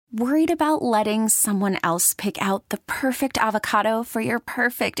Worried about letting someone else pick out the perfect avocado for your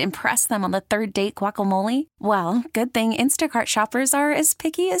perfect impress them on the third date guacamole? Well, good thing Instacart shoppers are as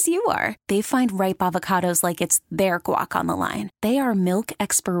picky as you are. They find ripe avocados like it's their guac on the line. They are milk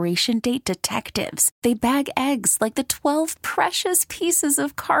expiration date detectives. They bag eggs like the 12 precious pieces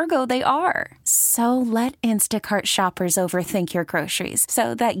of cargo they are. So let Instacart shoppers overthink your groceries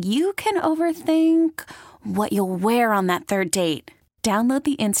so that you can overthink what you'll wear on that third date. Download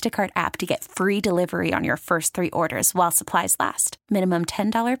the Instacart app to get free delivery on your first 3 orders while supplies last. Minimum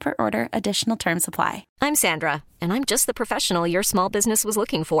 $10 per order. Additional terms apply. I'm Sandra, and I'm just the professional your small business was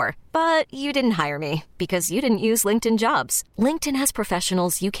looking for. But you didn't hire me because you didn't use LinkedIn Jobs. LinkedIn has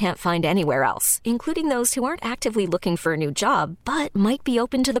professionals you can't find anywhere else, including those who aren't actively looking for a new job, but might be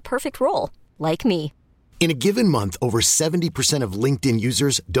open to the perfect role, like me. In a given month, over 70% of LinkedIn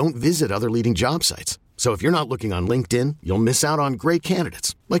users don't visit other leading job sites. So if you're not looking on LinkedIn, you'll miss out on great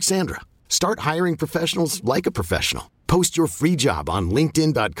candidates like Sandra. Start hiring professionals like a professional. Post your free job on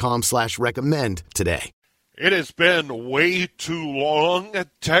linkedin.com/recommend today. It has been way too long.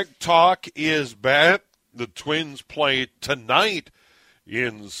 Tech Talk is back. The Twins play tonight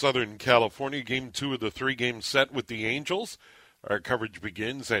in Southern California. Game 2 of the 3-game set with the Angels. Our coverage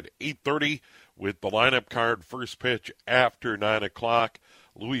begins at 8:30 with the lineup card. First pitch after 9 o'clock.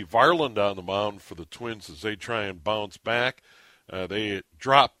 Louis Varland on the mound for the Twins as they try and bounce back. They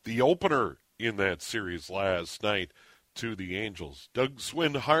dropped the opener in that series last night to the Angels. Doug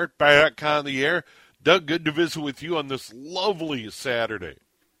Swinhart back on the air. Doug, good to visit with you on this lovely Saturday.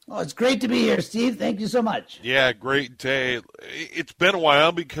 Oh, it's great to be here, Steve. Thank you so much. Yeah, great day. It's been a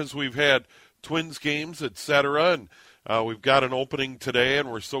while because we've had Twins games, etc., and we've got an opening today, and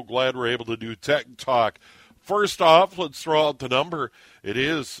we're so glad we're able to do Tech Talk. First off, let's throw out the number. It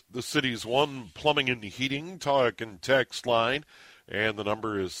is the city's one plumbing and heating talk and text line, and the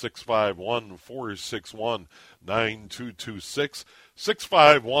number is 651-461-9226,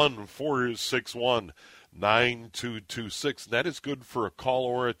 651-461-9226. That is good for a call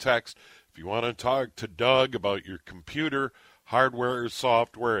or a text. If you want to talk to Doug about your computer, hardware,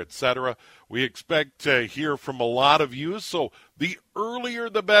 software, etc., we expect to hear from a lot of you, so the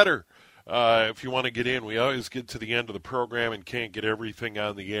earlier the better. If you want to get in, we always get to the end of the program and can't get everything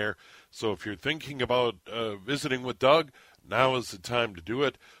on the air. So if you're thinking about visiting with Doug, now is the time to do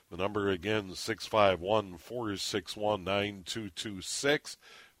it. The number again, 651-461-9226.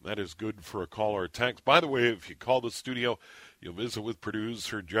 That is good for a call or a text. By the way, if you call the studio, you'll visit with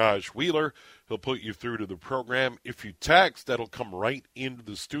producer Josh Wheeler. He'll put you through to the program. If you text, that'll come right into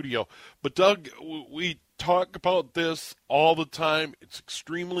the studio. But, Doug, we talk about this all the time. It's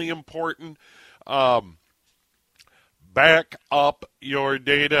extremely important. Back up your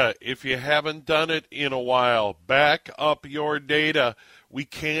data. If you haven't done it in a while, back up your data. We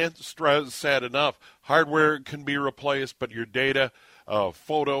can't stress that enough. Hardware can be replaced, but your data,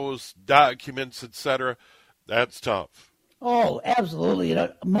 photos, documents, etc., that's tough. Oh, absolutely.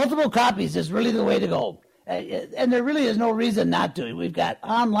 Multiple copies is really the way to go. And there really is no reason not to. We've got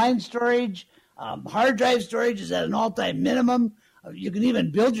online storage. Hard drive storage is at an all-time minimum. You can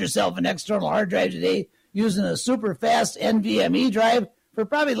even build yourself an external hard drive today using a super fast NVMe drive for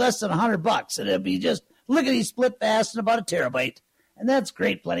probably less than $100. And it'll be just lickety split fast and about a terabyte. And that's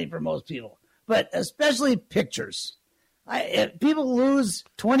great plenty for most people. But especially pictures. If people lose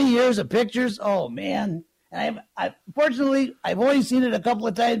 20 years of pictures, oh, man. And fortunately, I've only seen it a couple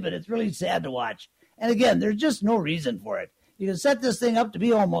of times, but it's really sad to watch. And again, there's just no reason for it. You can set this thing up to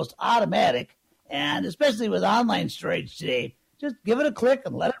be almost automatic. And especially with online storage today, just give it a click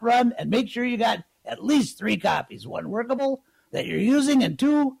and let it run and make sure you got at least 3 copies. 1 workable that you're using and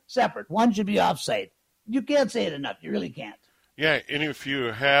 2 separate. 1 should be off-site. You can't say it enough. You really can't. Yeah, and if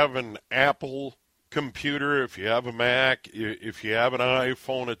you have an Apple computer, if you have a Mac, if you have an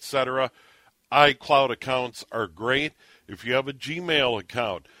iPhone, etc., iCloud accounts are great. If you have a Gmail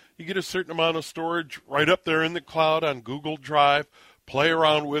account, you get a certain amount of storage right up there in the cloud on Google Drive. Play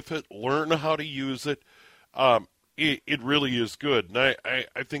around with it, learn how to use it. It really is good. And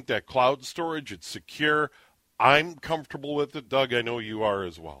I think that cloud storage, it's secure. I'm comfortable with it. Doug, I know you are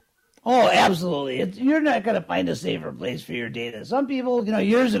as well. Oh, absolutely. You're not going to find a safer place for your data. Some people,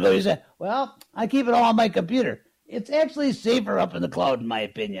 years ago, you said, well, I keep it all on my computer. It's actually safer up in the cloud, in my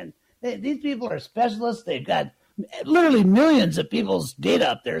opinion. These people are specialists. They've got literally millions of people's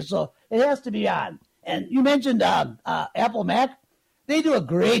data up there, so it has to be on. And you mentioned Apple Mac. They do a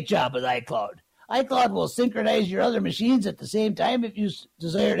great job with iCloud. iCloud will synchronize your other machines at the same time if you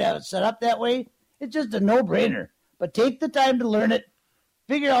desire to have it set up that way. It's just a no-brainer. But take the time to learn it.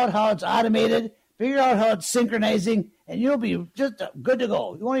 Figure out how it's automated. figure out how it's synchronizing, and you'll be just good to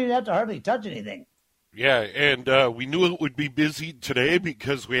go. You won't even have to hardly touch anything. Yeah, and we knew it would be busy today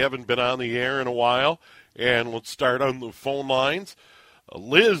because we haven't been on the air in a while. And let's start on the phone lines.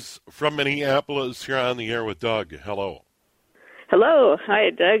 Liz from Minneapolis, you're on the air with Doug. Hello. Hello.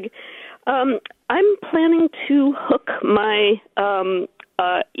 Hi, Doug. I'm planning to hook my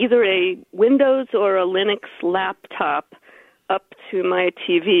either a Windows or a Linux laptop up to my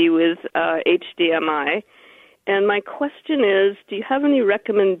TV with HDMI. And my question is, do you have any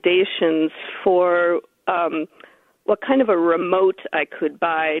recommendations for what kind of a remote I could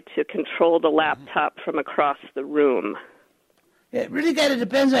buy to control the laptop from across the room? It really kind of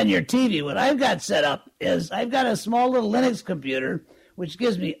depends on your TV. What I've got set up is I've got a small little Linux computer, which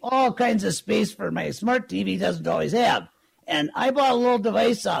gives me all kinds of space for my smart TV doesn't always have. And I bought a little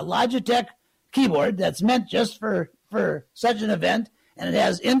device, a Logitech keyboard that's meant just for such an event, and it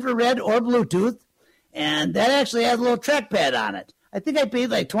has infrared or Bluetooth, and that actually has a little trackpad on it. I think I paid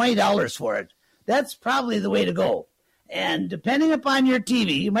like $20 for it. That's probably the way to go. And depending upon your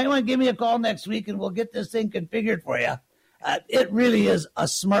TV, you might want to give me a call next week, and we'll get this thing configured for you. It really is a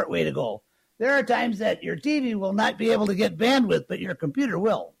smart way to go. There are times that your TV will not be able to get bandwidth, but your computer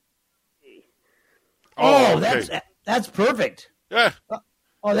will. Okay. That's perfect. Yeah.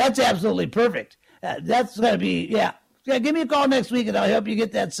 Oh, that's absolutely perfect. That's going to be, yeah. Give me a call next week, and I'll help you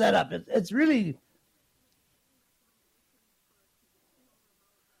get that set up. It's really...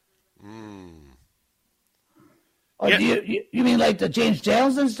 Oh, yeah. Do you mean like to change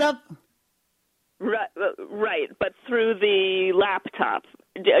channels and stuff? Right, but through the laptop.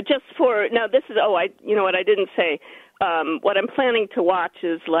 Just for now, this is you know what I didn't say. What I'm planning to watch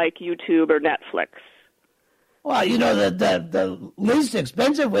is like YouTube or Netflix. Well, you know the least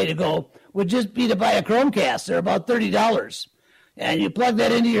expensive way to go would just be to buy a Chromecast. They're about $30, and you plug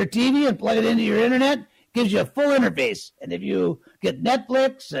that into your TV and plug it into your internet. Gives you a full interface, and if you get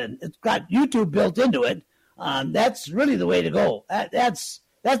Netflix and it's got YouTube built into it, that's really the way to go. That's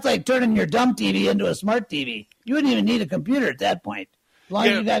like turning your dumb TV into a smart TV. You wouldn't even need a computer at that point. As long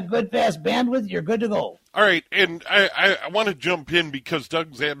as you got good, fast bandwidth, you're good to go. All right, and I want to jump in because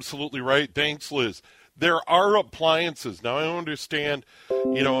Doug's absolutely right. Thanks, Liz. There are appliances. Now, I understand,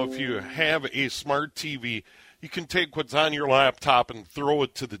 if you have a smart TV, you can take what's on your laptop and throw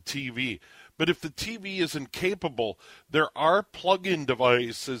it to the TV. But if the TV isn't capable, there are plug-in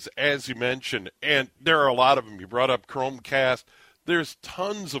devices, as you mentioned, and there are a lot of them. You brought up Chromecast. There's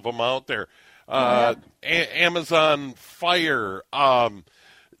tons of them out there. Amazon Fire.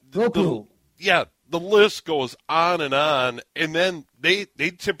 Roku. The list goes on. And then they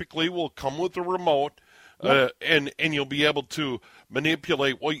typically will come with a remote, and you'll be able to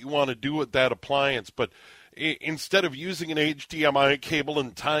manipulate what you want to do with that appliance. But instead of using an HDMI cable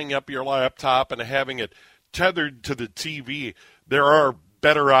and tying up your laptop and having it tethered to the TV, there are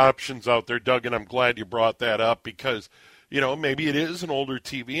better options out there, Doug, and I'm glad you brought that up because, maybe it is an older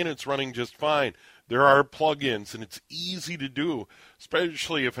TV and it's running just fine. There are plug-ins, and it's easy to do,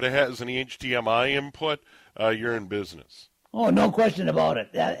 especially if it has an HDMI input. You're in business. Oh, no question about it.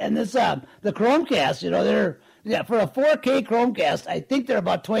 And this the Chromecast, they're for a 4K Chromecast, I think they're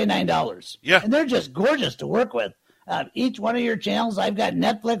about $29. Yeah, and they're just gorgeous to work with. Each one of your channels, I've got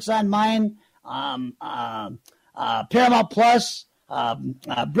Netflix on mine, Paramount Plus,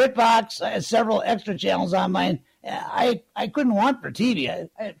 BritBox, several extra channels on mine. I couldn't want for TV. I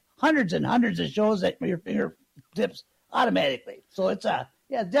have hundreds and hundreds of shows at your fingertips automatically. So it's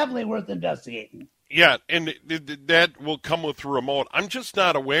definitely worth investigating. Yeah, and that will come with a remote. I'm just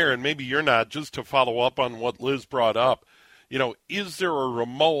not aware, and maybe you're not, just to follow up on what Liz brought up. Is there a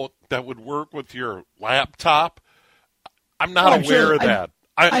remote that would work with your laptop? I'm not aware of that.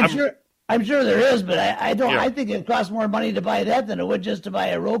 I'm sure there is, but I don't. Yeah. I think it costs more money to buy that than it would just to buy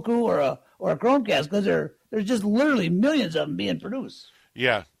a Roku or a Chromecast because there's just literally millions of them being produced.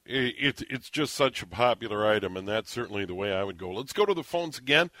 Yeah, it's just such a popular item, and that's certainly the way I would go. Let's go to the phones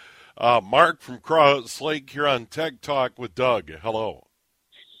again. Mark from Cross Lake, you're on Tech Talk with Doug. Hello.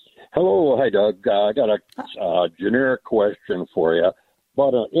 Hello. Hi, Doug. I got a generic question for you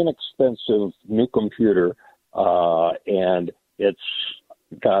about an inexpensive new computer, and it's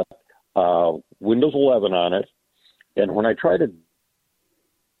got Windows 11 on it. And when I try to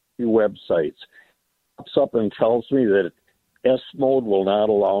do websites, it pops up and tells me that S mode will not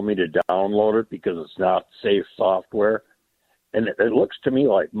allow me to download it because it's not safe software. And it looks to me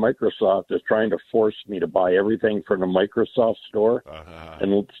like Microsoft is trying to force me to buy everything from the Microsoft store,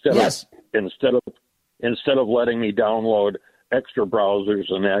 and instead of letting me download extra browsers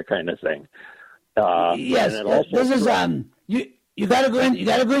and that kind of thing. Yes, this is you You got to go in. You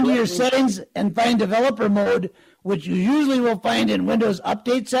got to go into your settings and find developer mode, which you usually will find in Windows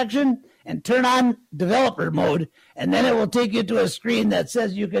Update section, and turn on developer mode, and then it will take you to a screen that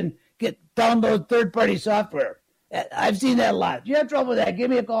says you can download third-party software. I've seen that a lot. If you have trouble with that, give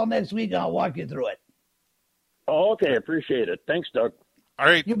me a call next week, and I'll walk you through it. Oh, okay, appreciate it. Thanks, Doug. All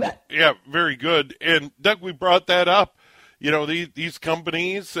right. You bet. Yeah, very good. And, Doug, we brought that up. You know, these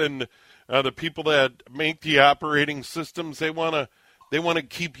companies and the people that make the operating systems, they want to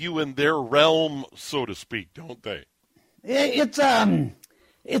keep you in their realm, so to speak, don't they? It's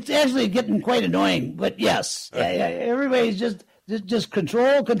actually getting quite annoying, but yes, everybody's just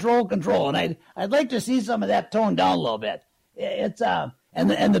control, and I'd like to see some of that toned down a little bit. It's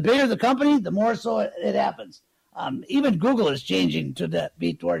and the bigger the company, the more so it happens. Even Google is changing to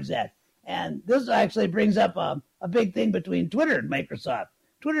be towards that, and this actually brings up a big thing between Twitter and Microsoft.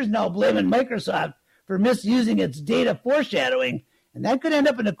 Twitter's now blaming Microsoft for misusing its data foreshadowing, and that could end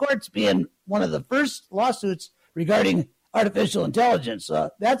up in the courts being one of the first lawsuits regarding artificial intelligence.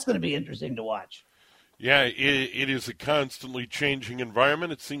 So that's going to be interesting to watch. Yeah, it is a constantly changing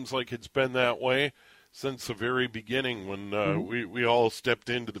environment. It seems like it's been that way since the very beginning when we all stepped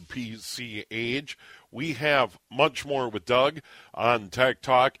into the PC age. We have much more with Doug on Tech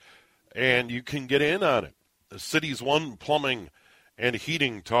Talk, and you can get in on it. The City's One Plumbing and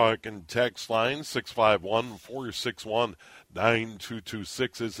Heating Talk and text line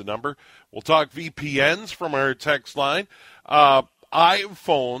 651-461-9226 is the number. We'll talk VPNs from our text line,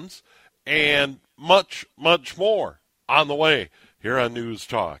 iPhones, and much, much more on the way here on News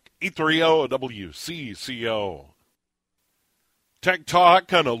Talk 830 WCCO. Tech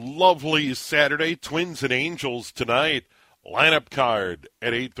Talk on a lovely Saturday. Twins and Angels tonight. Lineup card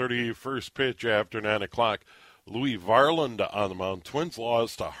at 8:30, first pitch after 9 o'clock. Louis Varland on the mound. Twins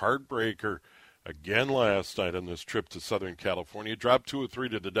lost a heartbreaker again last night on this trip to Southern California. Dropped 2-3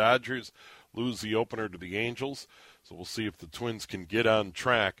 to the Dodgers. Lose the opener to the Angels. So we'll see if the Twins can get on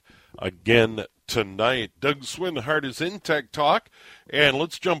track again tonight. Doug Swinhart is in Tech Talk. And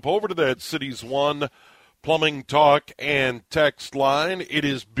let's jump over to that Cities One Plumbing Talk and text line. It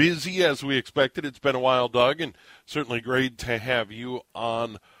is busy as we expected. It's been a while, Doug, and certainly great to have you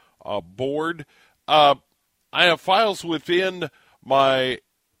on board. I have files within my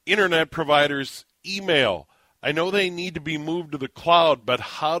internet provider's email. I know they need to be moved to the cloud, but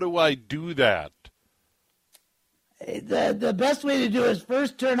how do I do that? The best way to do is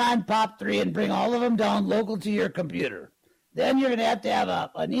first turn on POP3 and bring all of them down local to your computer. Then you're going to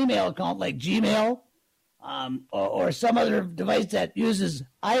have an email account like Gmail or some other device that uses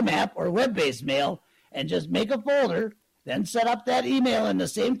IMAP or web-based mail, and just make a folder, then set up that email in the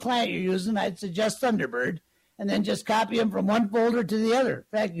same client you're using. I'd suggest Thunderbird, and then just copy them from one folder to the other.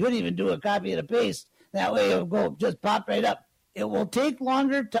 In fact, you could even do a copy and a paste. That way it'll go just pop right up. It will take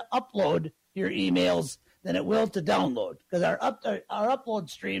longer to upload your emails than it will to download, because our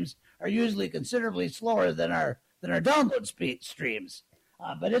upload streams are usually considerably slower than our download streams.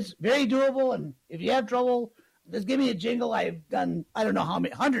 But it's very doable, and if you have trouble, just give me a jingle. I've done, I don't know how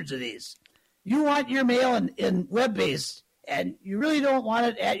many, hundreds of these. You want your mail in web-based, and you really don't want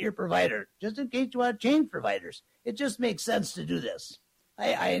it at your provider, just in case you want to change providers. It just makes sense to do this.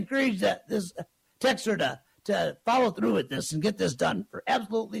 I encourage this texter to follow through with this and get this done for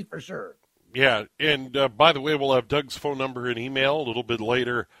sure. Yeah, and by the way, we'll have Doug's phone number and email a little bit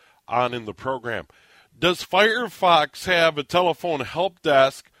later on in the program. Does Firefox have a telephone help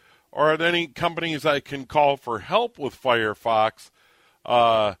desk, or are there any companies I can call for help with Firefox?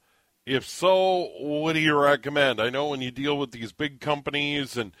 If so, what do you recommend? I know when you deal with these big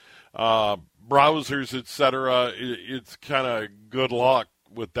companies and browsers, etc., it's kind of good luck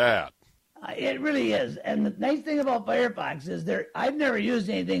with that. It really is. And the nice thing about Firefox is I've never used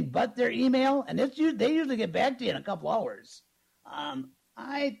anything but their email, and they usually get back to you in a couple hours.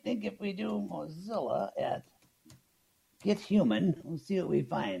 I think if we do Mozilla at Get Human, we'll see what we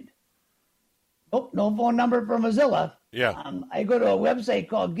find. Oh, no phone number for Mozilla. Yeah. I go to a website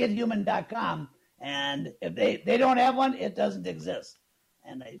called gethuman.com, and if they don't have one, it doesn't exist.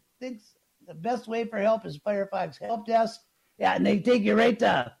 And I think the best way for help is Firefox Help Desk. Yeah, and they take you right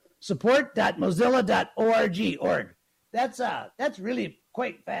to support.mozilla.org. That's really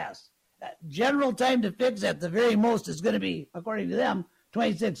quite fast. General time to fix at the very most is going to be, according to them,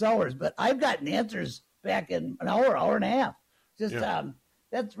 26 hours. But I've gotten answers back in an hour and a half.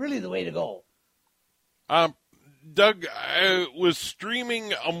 That's really the way to go. Doug, I was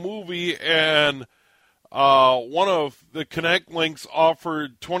streaming a movie, and one of the Connect links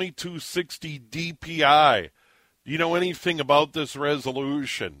offered 2260 DPI. Do you know anything about this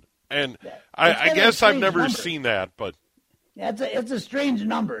resolution? And I guess I've never seen that, but Yeah, it's a strange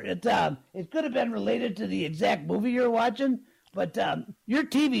number. It could have been related to the exact movie you're watching, but your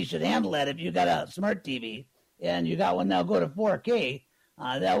TV should handle that if you got a smart TV and you got one that'll go to 4K.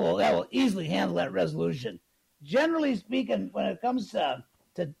 That will easily handle that resolution. Generally speaking, when it comes to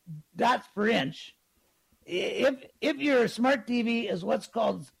dots per inch, if your smart TV is what's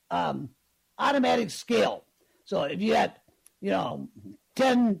called automatic scale, so if you got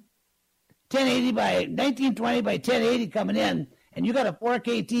 1080 by 1920 by 1080 coming in, and you got a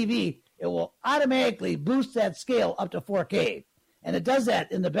 4K TV, it will automatically boost that scale up to 4K, and it does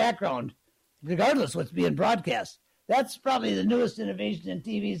that in the background, regardless of what's being broadcast. That's probably the newest innovation in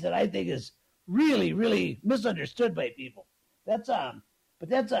TVs that I think is really, really misunderstood by people. The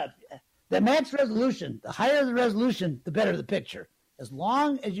max resolution. The higher the resolution, the better the picture. As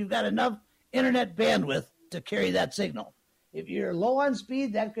long as you've got enough internet bandwidth to carry that signal. If you're low on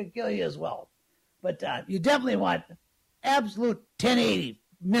speed, that could kill you as well. But you definitely want absolute 1080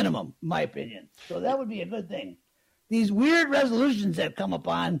 minimum, in my opinion. So that would be a good thing. These weird resolutions that come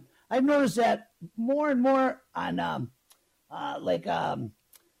upon, I've noticed that more and more on not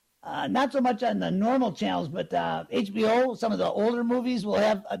so much on the normal channels, but HBO, some of the older movies will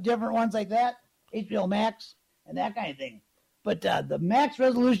have different ones like that, HBO Max and that kind of thing. But the max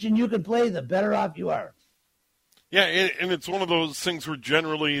resolution you can play, the better off you are. Yeah, and it's one of those things where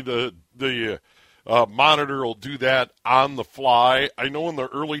generally the monitor will do that on the fly. I know in the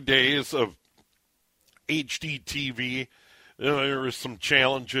early days of HD TV, there were some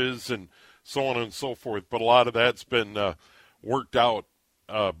challenges and so on and so forth, but a lot of that's been worked out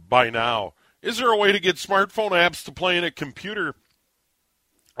by now. Is there a way to get smartphone apps to play in a computer?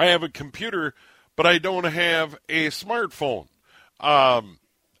 I have a computer, but I don't have a smartphone. And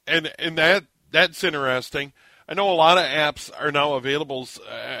that's interesting. I know a lot of apps are now available.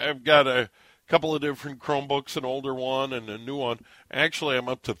 I've got a couple of different Chromebooks, an older one and a new one. Actually, I'm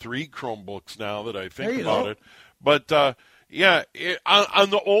up to 3 Chromebooks now that I think about it. But on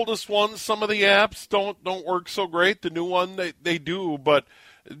the oldest ones, some of the apps don't work so great. The new one, they do. But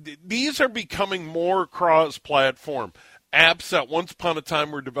these are becoming more cross-platform. Apps that once upon a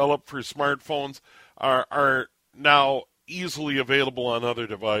time were developed for smartphones are now easily available on other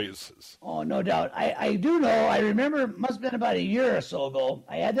devices. Oh, no doubt. I do know. I remember it must have been about a year or so ago.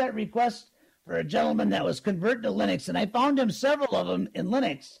 I had that request for a gentleman that was converting to Linux, and I found him several of them in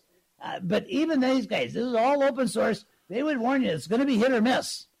Linux. But even these guys, this is all open source. They would warn you it's going to be hit or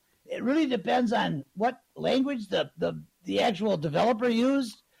miss. It really depends on what language the actual developer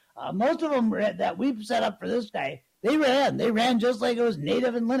used. Most of them that we've set up for this guy, they ran just like it was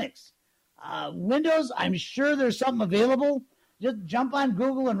native in Linux. Windows, I'm sure there's something available. Just jump on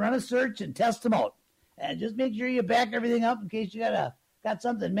Google and run a search and test them out. And just make sure you back everything up in case you got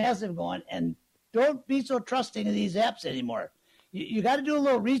something massive going. And don't be so trusting of these apps anymore. You got to do a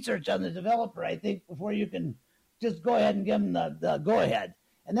little research on the developer, I think, before you can just go ahead and give them the go-ahead.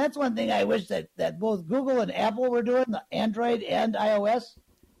 And that's one thing I wish that both Google and Apple were doing, the Android and iOS.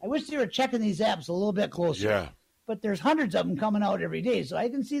 I wish they were checking these apps a little bit closer. Yeah. But there's hundreds of them coming out every day, so I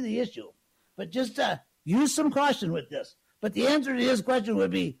can see the issue. But just use some caution with this. But the answer to his question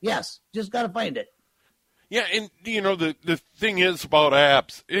would be yes, just got to find it. Yeah, and, the thing is about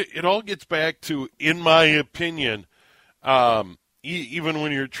apps, it all gets back to, in my opinion, even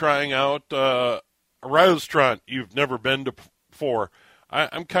when you're trying out a restaurant you've never been to before,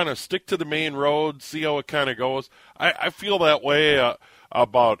 I'm kind of stick to the main road, see how it kind of goes. I feel that way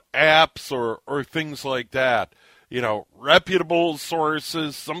about apps or things like that. Reputable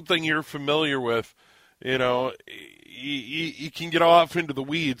sources, something you're familiar with, you can get off into the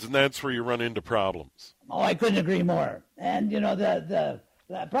weeds, and that's where you run into problems. Oh, I couldn't agree more. And, the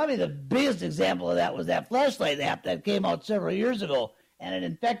probably the biggest example of that was that flashlight app that came out several years ago, and it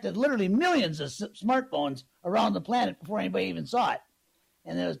infected literally millions of smartphones around the planet before anybody even saw it.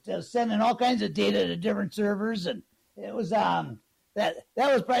 And it was sending all kinds of data to different servers, and it was that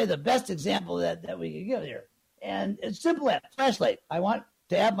was probably the best example that we could give here. And it's simple app, flashlight. I want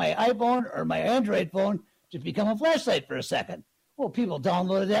to have my iPhone or my Android phone to become a flashlight for a second. Well, people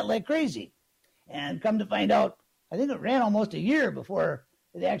downloaded that like crazy. And come to find out, I think it ran almost a year before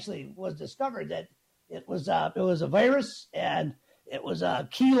it actually was discovered that it was a virus and it was a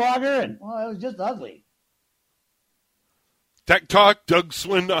keylogger, and, well, it was just ugly. Tech Talk, Doug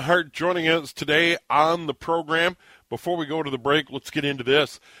Swindehart joining us today on the program. Before we go to the break, let's get into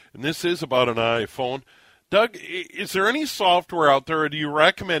this. And this is about an iPhone. Doug, is there any software out there, or do you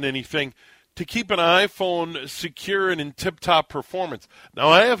recommend anything to keep an iPhone secure and in tip-top performance? Now,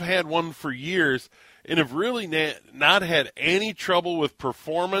 I have had one for years and have really not had any trouble with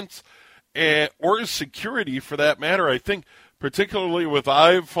performance or security for that matter. I think particularly with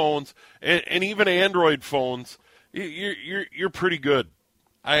iPhones and even Android phones, you're pretty good.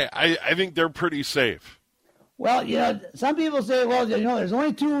 I think they're pretty safe. Well, some people say, well, there's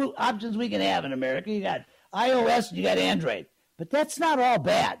only two options we can have in America. You got iOS and you got Android. But that's not all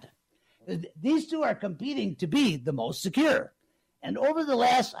bad. These two are competing to be the most secure. And over the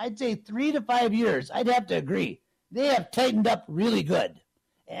last, I'd say 3 to 5 years, I'd have to agree, they have tightened up really good.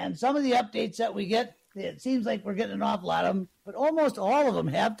 And some of the updates that we get, it seems like we're getting an awful lot of them, but almost all of them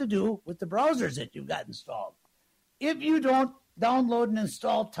have to do with the browsers that you've got installed. If you don't download and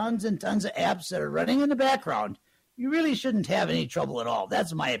install tons and tons of apps that are running in the background, you really shouldn't have any trouble at all.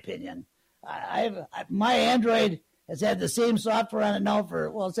 That's my opinion. My Android has had the same software on it now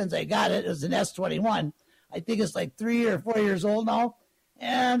since I got it. It was an S21. I think it's like 3 or 4 years old now.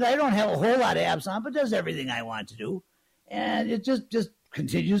 And I don't have a whole lot of apps on, but does everything I want to do. And it just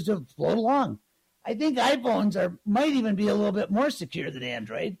continues to float along. I think iPhones might even be a little bit more secure than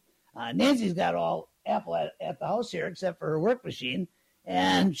Android. Nancy's got all Apple at the house here except for her work machine,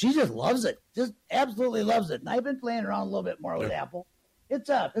 and she just loves it, just absolutely loves it. And I've been playing around a little bit more with Apple.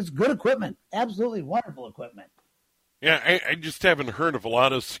 It's good equipment, absolutely wonderful equipment. Yeah, I just haven't heard of a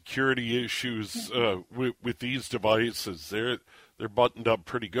lot of security issues with these devices. They're buttoned up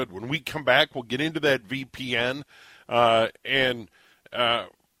pretty good. When we come back, we'll get into that VPN, and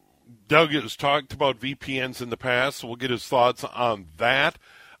Doug has talked about VPNs in the past, so we'll get his thoughts on that.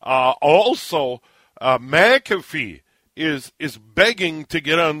 Also, McAfee is begging to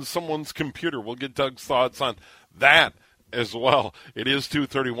get on someone's computer. We'll get Doug's thoughts on that as well. It is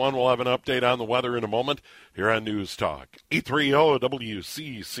 2:31. We'll have an update on the weather in a moment here on News Talk 830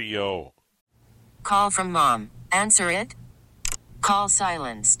 WCCO. Call from mom. Answer it. Call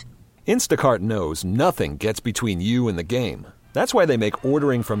silenced. Instacart knows nothing gets between you and the game. That's why they make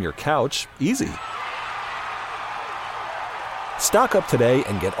ordering from your couch easy. Stock up today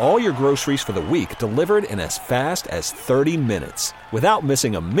and get all your groceries for the week delivered in as fast as 30 minutes without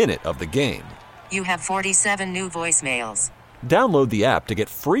missing a minute of the game. You have 47 new voicemails. Download the app to get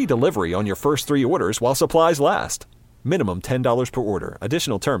free delivery on your first 3 orders while supplies last. Minimum $10 per order.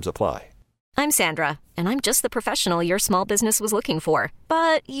 Additional terms apply. I'm Sandra, and I'm just the professional your small business was looking for.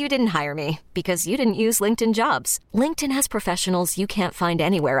 But you didn't hire me because you didn't use LinkedIn Jobs. LinkedIn has professionals you can't find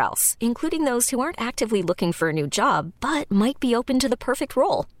anywhere else, including those who aren't actively looking for a new job, but might be open to the perfect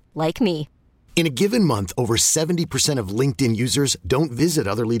role, like me. In a given month, over 70% of LinkedIn users don't visit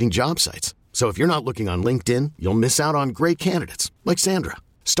other leading job sites. So if you're not looking on LinkedIn, you'll miss out on great candidates like Sandra.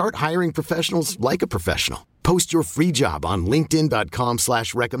 Start hiring professionals like a professional. Post your free job on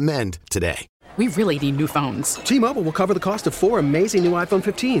linkedin.com/recommend today. We really need new phones. T-Mobile will cover the cost of 4 amazing new iPhone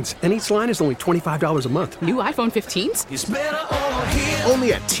 15s, and each line is only $25 a month. New iPhone 15s? It's better over here.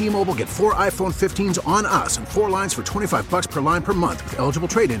 Only at T-Mobile, get 4 iPhone 15s on us and 4 lines for $25 per line per month with eligible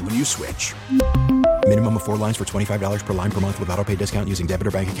trade-in when you switch. Minimum of 4 lines for $25 per line per month with autopay discount using debit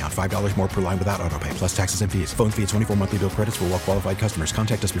or bank account. $5 more per line without autopay, plus taxes and fees. Phone fee at 24 monthly bill credits for well-qualified customers.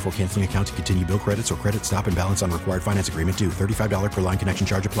 Contact us before canceling account to continue bill credits or credit stop and balance on required finance agreement due. $35 per line connection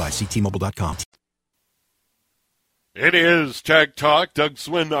charge applies. See T-Mobile.com. It is Tech Talk. Doug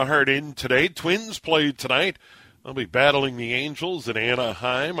Swinhart in today. Twins play tonight. They'll be battling the Angels in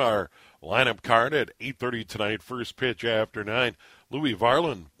Anaheim. Our lineup card at 8:30 tonight. First pitch after 9. Louis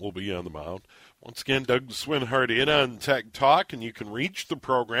Varland will be on the mound. Once again, Doug Swinhart in on Tech Talk, and you can reach the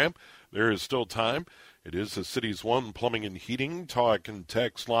program. There is still time. It is the City's One Plumbing and Heating talk and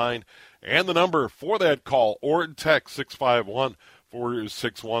text line. And the number for that call or text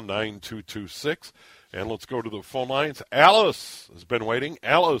 651-461-9226. And let's go to the phone lines. Alice has been waiting.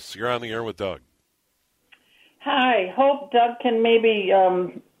 Alice, you're on the air with Doug. Hi. Hope Doug can maybe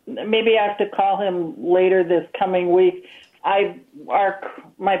I have to call him later this coming week.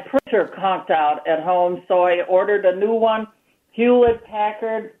 My printer conked out at home, so I ordered a new one, Hewlett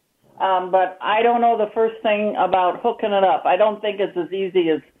Packard. But I don't know the first thing about hooking it up. I don't think it's as easy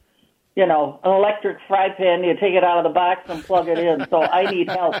as, an electric fry pan. You take it out of the box and plug it in. So I need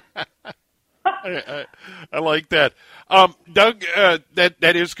help. I like that. Doug,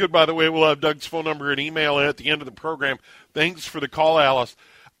 that is good, by the way. We'll have Doug's phone number and email at the end of the program. Thanks for the call, Alice.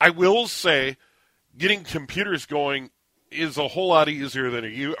 I will say getting computers going is a whole lot easier than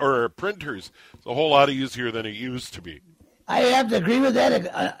printers is a whole lot easier than it used to be. I have to agree with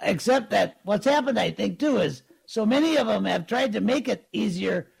that, except that what's happened, I think, too, is so many of them have tried to make it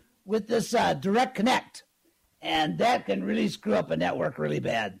easier with this direct connect, and that can really screw up a network really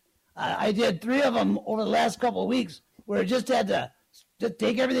bad. I did 3 of them over the last couple of weeks where I just had to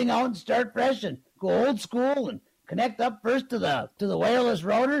take everything out and start fresh and go old school and connect up first to the wireless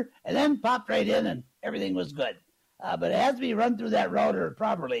router, and then popped right in, and everything was good. But it has to be run through that router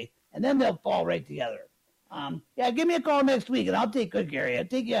properly, and then they'll fall right together. Give me a call next week, and I'll take good care of you. It'll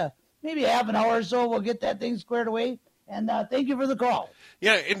take you maybe half an hour or so. We'll get that thing squared away, and thank you for the call.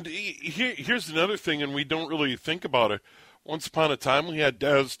 Yeah, and here's another thing, and we don't really think about it. Once upon a time, we had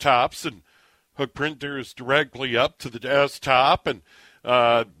desktops and hook printers directly up to the desktop, and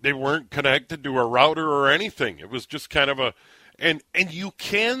they weren't connected to a router or anything. It was just kind of a and you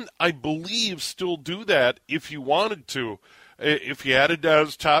can, I believe, still do that if you wanted to. If you had a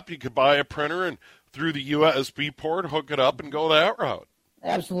desktop, you could buy a printer and through the USB port, hook it up and go that route.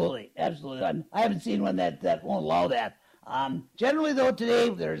 Absolutely. I haven't seen one that won't allow that. Generally, though, today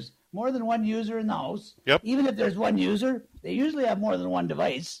there's more than one user in the house. Yep. Even if there's one user, they usually have more than one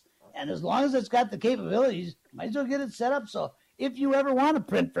device. And as long as it's got the capabilities, might as well get it set up. So if you ever want to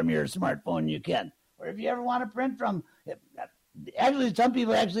print from your smartphone, you can. Or if you ever want to print from, actually, some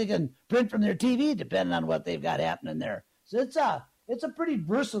people actually can print from their TV, depending on what they've got happening there. So it's a pretty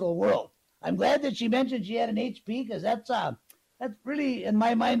versatile world. I'm glad that she mentioned she had an HP, because that's really, in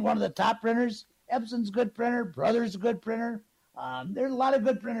my mind, one of the top printers. Epson's a good printer. Brother's a good printer. There's a lot of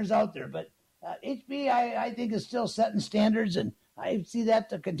good printers out there, but HP, I think, is still setting standards, and I see that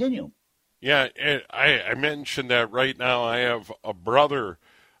to continue. Yeah, and I mentioned that right now. I have a brother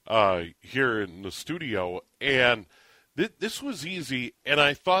here in the studio, and this was easy, and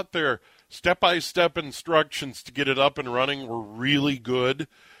I thought their step-by-step instructions to get it up and running were really good.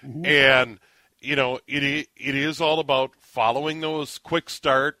 Mm-hmm. And, it is all about following that quick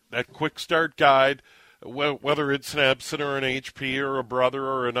start guide, whether it's an Epson or an HP or a Brother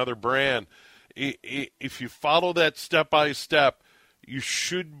or another brand. If you follow that step-by-step, you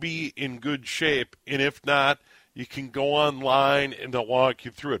should be in good shape. And if not, you can go online and they'll walk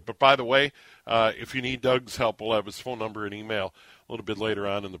you through it. But by the way, if you need Doug's help, we'll have his phone number and email a little bit later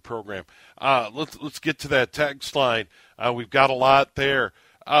on in the program. Let's get to that text line. We've got a lot there.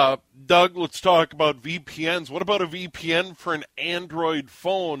 Doug, let's talk about VPNs. What about a VPN for an Android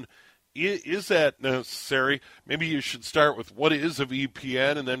phone? Is that necessary? Maybe you should start with what is a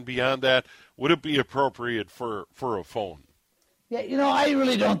VPN, and then beyond that, would it be appropriate for a phone? Yeah, I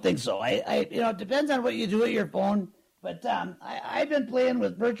really don't think so. It depends on what you do with your phone. But I've been playing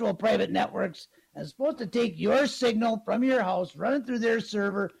with virtual private networks, and it's supposed to take your signal from your house, run it through their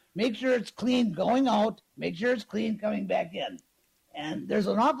server, make sure it's clean going out, make sure it's clean coming back in. And there's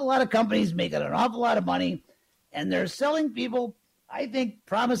an awful lot of companies making an awful lot of money, and they're selling people, I think,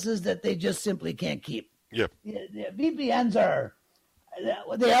 promises that they just simply can't keep. Yep. VPNs are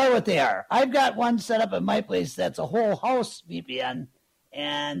what they are. I've got one set up at my place that's a whole house VPN,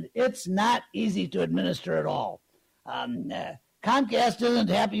 and it's not easy to administer at all. Comcast isn't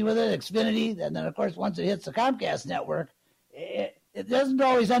happy with it, Xfinity, and then, of course, once it hits the Comcast network, it doesn't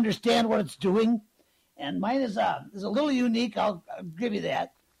always understand what it's doing. And mine is a little unique. I'll give you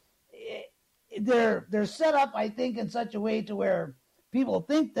that. They're set up, I think, in such a way to where people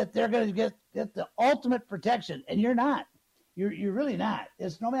think that they're going to get the ultimate protection, and you're not. You're really not.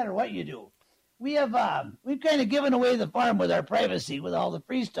 It's no matter what you do. We've kind of given away the farm with our privacy with all the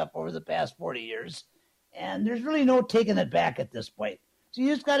free stuff over the past 40 years, and there's really no taking it back at this point. So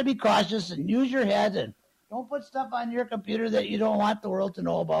you just got to be cautious and use your head, and don't put stuff on your computer that you don't want the world to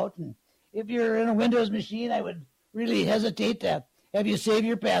know about. And if you're in a Windows machine, I would really hesitate to have you save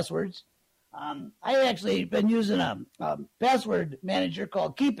your passwords. I actually been using a password manager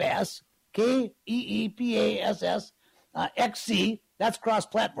called KeePass, KeePass XC. That's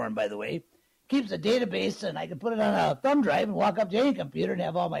cross-platform, by the way. Keeps a database, and I can put it on a thumb drive and walk up to any computer and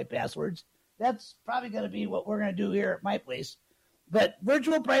have all my passwords. That's probably going to be what we're going to do here at my place. But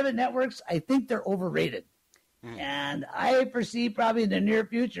virtual private networks, I think they're overrated. And I foresee probably in the near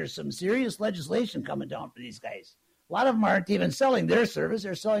future some serious legislation coming down for these guys. A lot of them aren't even selling their service.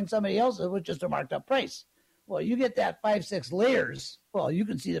 They're selling somebody else's with just a marked up price. Well, you get that 5-6 layers. Well, you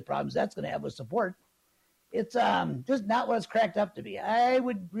can see the problems that's going to have with support. It's just not what it's cracked up to be. I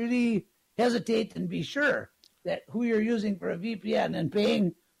would really hesitate and be sure that who you're using for a VPN and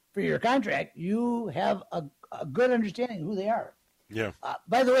paying for your contract, you have a good understanding of who they are. Yeah.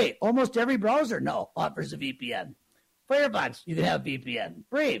 By the way, almost every browser now offers a VPN. Firefox, you can have VPN.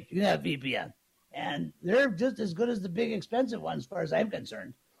 Brave, you can have VPN. And they're just as good as the big expensive ones as far as I'm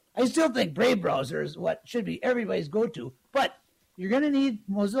concerned. I still think Brave browser is what should be everybody's go-to, but you're going to need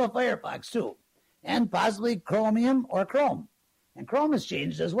Mozilla Firefox too, and possibly Chromium or Chrome. And Chrome has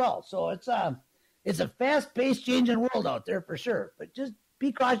changed as well. So it's a fast-paced changing world out there for sure. But just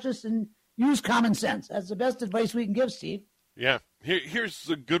be cautious and use common sense. That's the best advice we can give, Steve. Yeah, Here's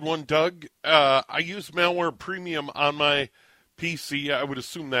a good one, Doug. I use Malware Premium on my PC. I would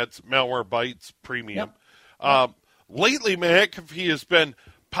assume that's Malware Bytes Premium. Yep. Lately, McAfee has been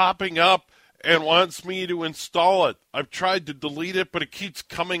popping up and wants me to install it. I've tried to delete it, but it keeps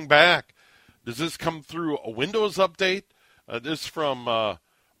coming back. Does this come through a Windows update? This from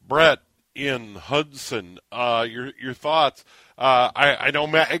Brett in Hudson. Your thoughts? I know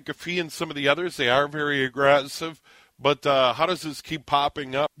McAfee and some of the others, they are very aggressive, but how does this keep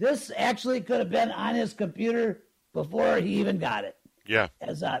popping up? This actually could have been on his computer before he even got it. Yeah.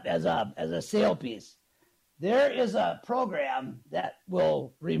 As a sale piece. There is a program that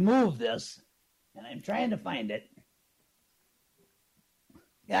will remove this, and I'm trying to find it.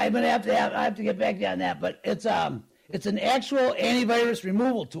 Yeah, I'm gonna have to get back to you on that, but it's an actual antivirus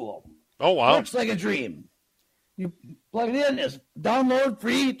removal tool. Oh wow! Works like a dream. You plug it in, it's download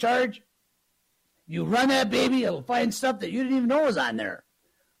free charge. You run that baby, it'll find stuff that you didn't even know was on there.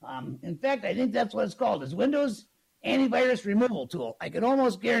 In fact, I think that's what it's called. It's Windows Antivirus Removal Tool. I can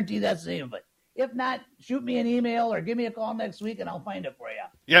almost guarantee that's the name of it. If not, shoot me an email or give me a call next week, and I'll find it for you.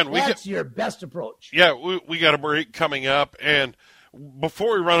 Yeah, and that's your best approach. Yeah, we got a break coming up, and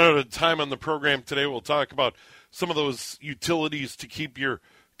before we run out of time on the program today, we'll talk about some of those utilities to keep your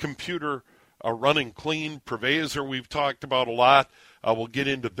computer running clean. Prevazer we've talked about a lot. We'll get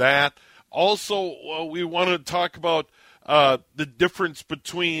into that. Also, we want to talk about the difference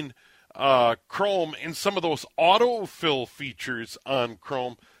between Chrome and some of those autofill features on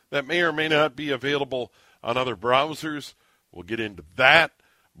Chrome that may or may not be available on other browsers. We'll get into that.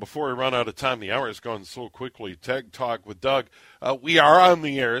 Before we run out of time, the hour has gone so quickly. Tech Talk with Doug. We are on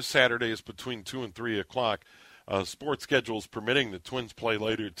the air Saturdays between 2 and 3 o'clock. Sports schedules permitting, the Twins play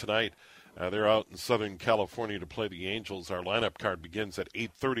later tonight. They're out in Southern California to play the Angels. Our lineup card begins at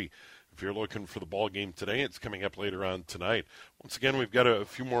 8:30. If you're looking for the ball game today, it's coming up later on tonight. Once again, we've got a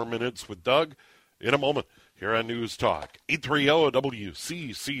few more minutes with Doug in a moment here on News Talk 830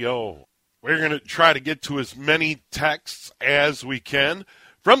 WCCO. We're going to try to get to as many texts as we can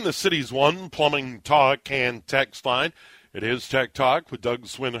from the city's one plumbing talk and text line. It is Tech Talk with Doug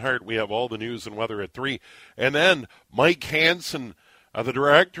Swinhart. We have all the news and weather at 3. And then Mike Hansen, the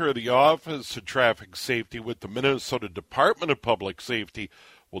director of the Office of Traffic Safety with the Minnesota Department of Public Safety,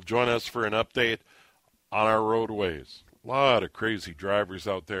 will join us for an update on our roadways. A lot of crazy drivers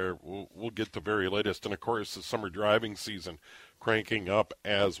out there. We'll get the very latest. And, of course, the summer driving season cranking up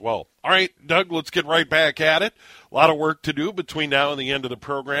as well. All right, Doug, let's get right back at it. A lot of work to do between now and the end of the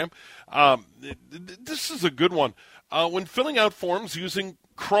program. This is a good one. When filling out forms using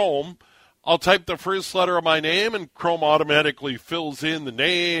Chrome, I'll type the first letter of my name, and Chrome automatically fills in the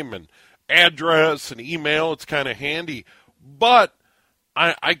name and address and email. It's kind of handy. But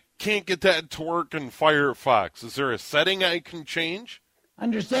I can't get that to work in Firefox. Is there a setting I can change?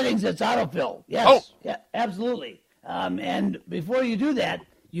 Under settings, it's autofill. Yes. Oh. Yeah, absolutely. And before you do that,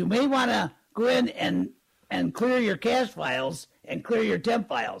 you may want to go in and clear your cache files and clear your temp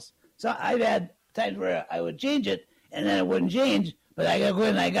files. So I've had times where I would change it, and then it wouldn't change, but I got to go in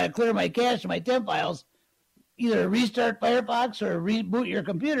and I got to clear my cache and my temp files, either restart Firefox or reboot your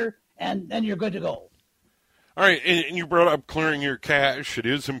computer, and then you're good to go. All right, and you brought up clearing your cache. It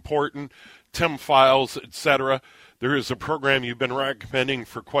is important. Temp files, etc. There is a program you've been recommending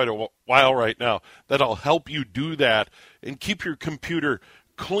for quite a while right now that'll help you do that and keep your computer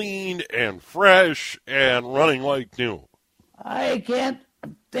clean and fresh and running like new. I can't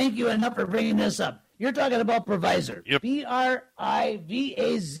thank you enough for bringing this up. You're talking about Prevazer. Yep.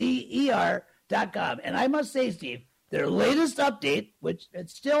 PRIVAZER.com. And I must say, Steve, their latest update, which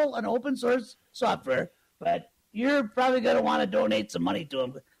it's still an open source software, but you're probably going to want to donate some money to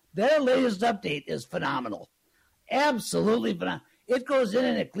them. Their latest update is phenomenal. Absolutely phenomenal. It goes in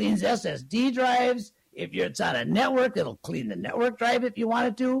and it cleans SSD drives. If it's on a network, it'll clean the network drive if you want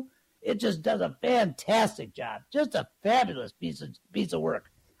it to. It just does a fantastic job. Just a fabulous piece of work.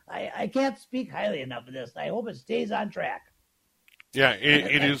 I can't speak highly enough of this. I hope it stays on track. Yeah,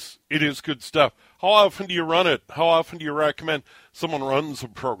 it is good stuff. How often do you run it? How often do you recommend someone runs a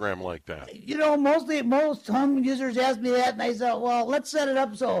program like that? You know, most home users ask me that, and I say, well, let's set it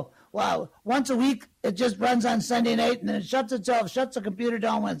up so, once a week it just runs on Sunday night, and then it shuts the computer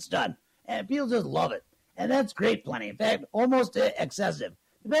down when it's done. And people just love it. And that's great plenty. In fact, almost excessive.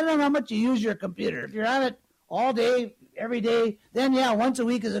 Depending on how much you use your computer. If you're on it all day, every day, then, yeah, once a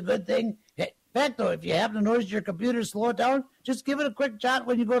week is a good thing. In fact, though, if you happen to notice your computer slow it down, just give it a quick shot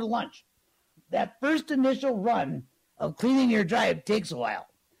when you go to lunch. That first initial run of cleaning your drive takes a while.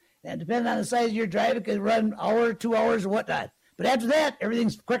 And depending on the size of your drive, it could run an hour, 2 hours, or whatnot. But after that,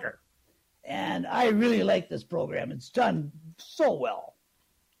 everything's quicker. And I really like this program. It's done so well.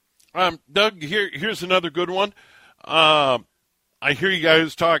 Doug, here's another good one. I hear you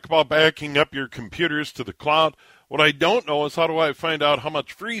guys talk about backing up your computers to the cloud. What I don't know is how do I find out how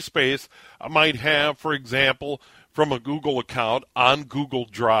much free space I might have, for example, from a Google account on Google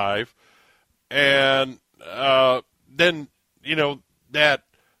Drive. And then, that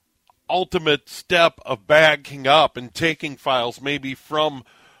ultimate step of backing up and taking files maybe from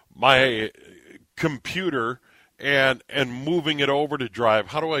my computer and moving it over to Drive.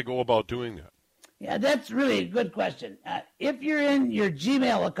 How do I go about doing that? Yeah, that's really a good question. If you're in your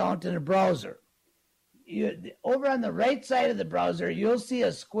Gmail account in a browser, over on the right side of the browser, you'll see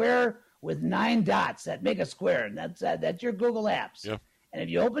a square with 9 dots that make a square, and that's your Google Apps. Yeah. And if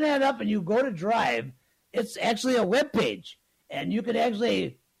you open that up and you go to Drive, it's actually a web page, and you can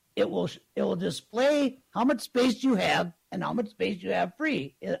actually it will display how much space you have and how much space you have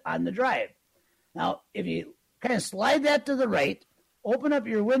free on the drive. Now, if you kind of slide that to the right, open up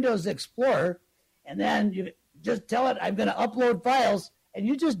your Windows Explorer, and then you just tell it, I'm going to upload files, and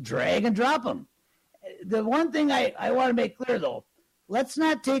you just drag and drop them. The one thing I want to make clear, though, let's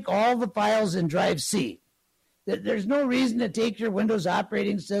not take all the files in Drive C. There's no reason to take your Windows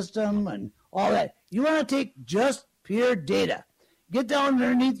operating system and all that. You want to take just pure data. Get down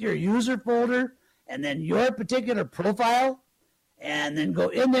underneath your user folder and then your particular profile, and then go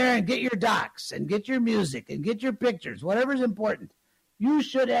in there and get your docs and get your music and get your pictures, whatever's important. You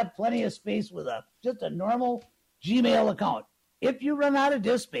should have plenty of space with just a normal Gmail account. If you run out of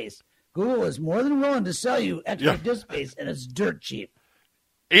disk space, Google is more than willing to sell you extra disk space, and it's dirt cheap.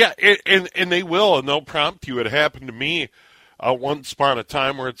 Yeah, and they will, and they'll prompt you. It happened to me once upon a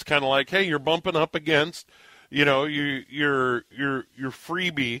time where it's kind of like, hey, you're bumping up against, your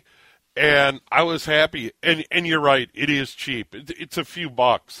freebie, and I was happy. And you're right, it is cheap. It's a few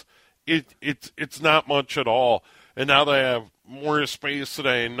bucks. It's not much at all. And now that I have more space that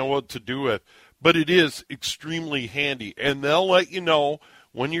I know what to do with, but it is extremely handy. And they'll let you know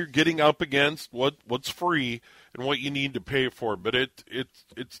when you're getting up against what's free and what you need to pay for, but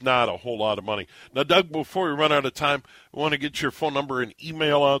it's not a whole lot of money. Now, Doug, before we run out of time, I want to get your phone number and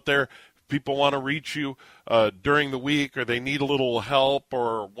email out there. If people want to reach you during the week, or they need a little help,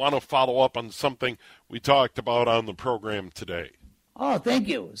 or want to follow up on something we talked about on the program today. Oh, thank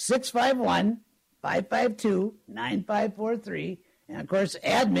you. 651-552-9543. And, of course,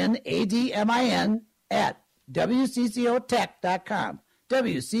 admin, ADMIN, at WCCOtech.com.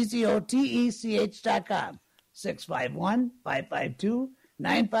 WCCOTECH.com.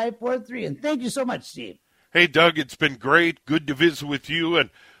 651-552-9543. And thank you so much, Steve. Hey, Doug, it's been great. Good to visit with you, and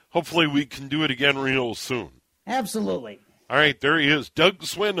hopefully we can do it again real soon. Absolutely. All right, there he is, Doug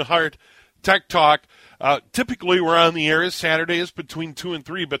Swinhart, Tech Talk. Typically we're on the air Saturdays between 2 and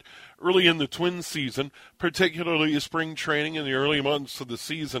 3, but early in the Twins season, particularly spring training in the early months of the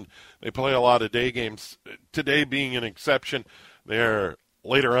season, they play a lot of day games. Today being an exception, they're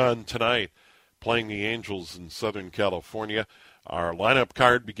later on tonight playing the Angels in Southern California. Our lineup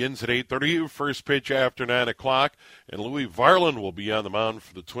card begins at 8:30, first pitch after 9 o'clock, and Louis Varland will be on the mound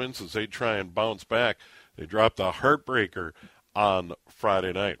for the Twins as they try and bounce back. They dropped a heartbreaker on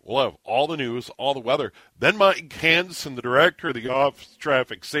Friday night. We'll have all the news, all the weather. Then Mike Hansen, the director of the Office of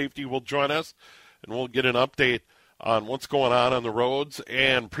Traffic Safety, will join us, and we'll get an update on what's going on the roads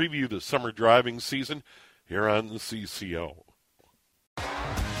and preview the summer driving season here on the CCO.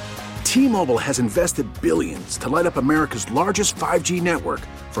 T-Mobile has invested billions to light up America's largest 5G network,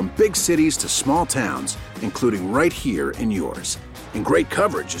 from big cities to small towns, including right here in yours. And great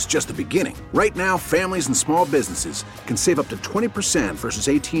coverage is just the beginning. Right now, families and small businesses can save up to 20% versus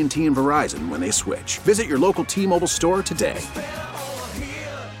AT&T and Verizon when they switch. Visit your local T-Mobile store today.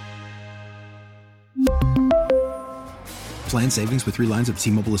 Plan savings with 3 lines of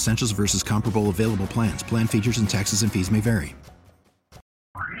T-Mobile Essentials versus comparable available plans. Plan features and taxes and fees may vary.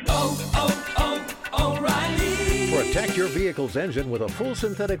 Protect your vehicle's engine with a full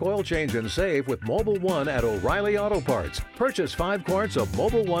synthetic oil change and save with Mobile One at O'Reilly Auto Parts. Purchase 5 quarts of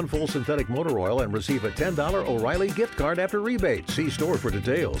Mobile One full synthetic motor oil and receive a $10 O'Reilly gift card after rebate. See store for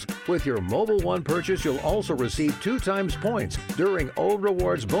details. With your Mobile One purchase, you'll also receive 2 times points during O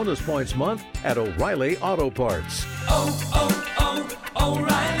Rewards Bonus Points Month at O'Reilly Auto Parts.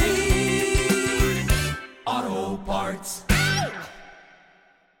 O'Reilly Auto Parts.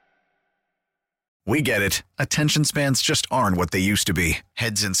 We get it. Attention spans just aren't what they used to be.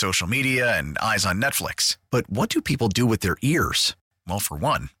 Heads in social media and eyes on Netflix. But what do people do with their ears? Well, for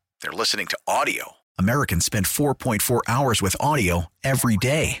one, they're listening to audio. Americans spend 4.4 hours with audio every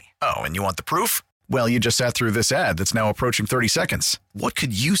day. Oh, and you want the proof? Well, you just sat through this ad that's now approaching 30 seconds. What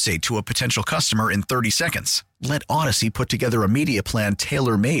could you say to a potential customer in 30 seconds? Let Odyssey put together a media plan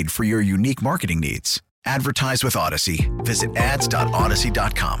tailor-made for your unique marketing needs. Advertise with Odyssey. Visit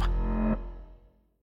ads.odyssey.com.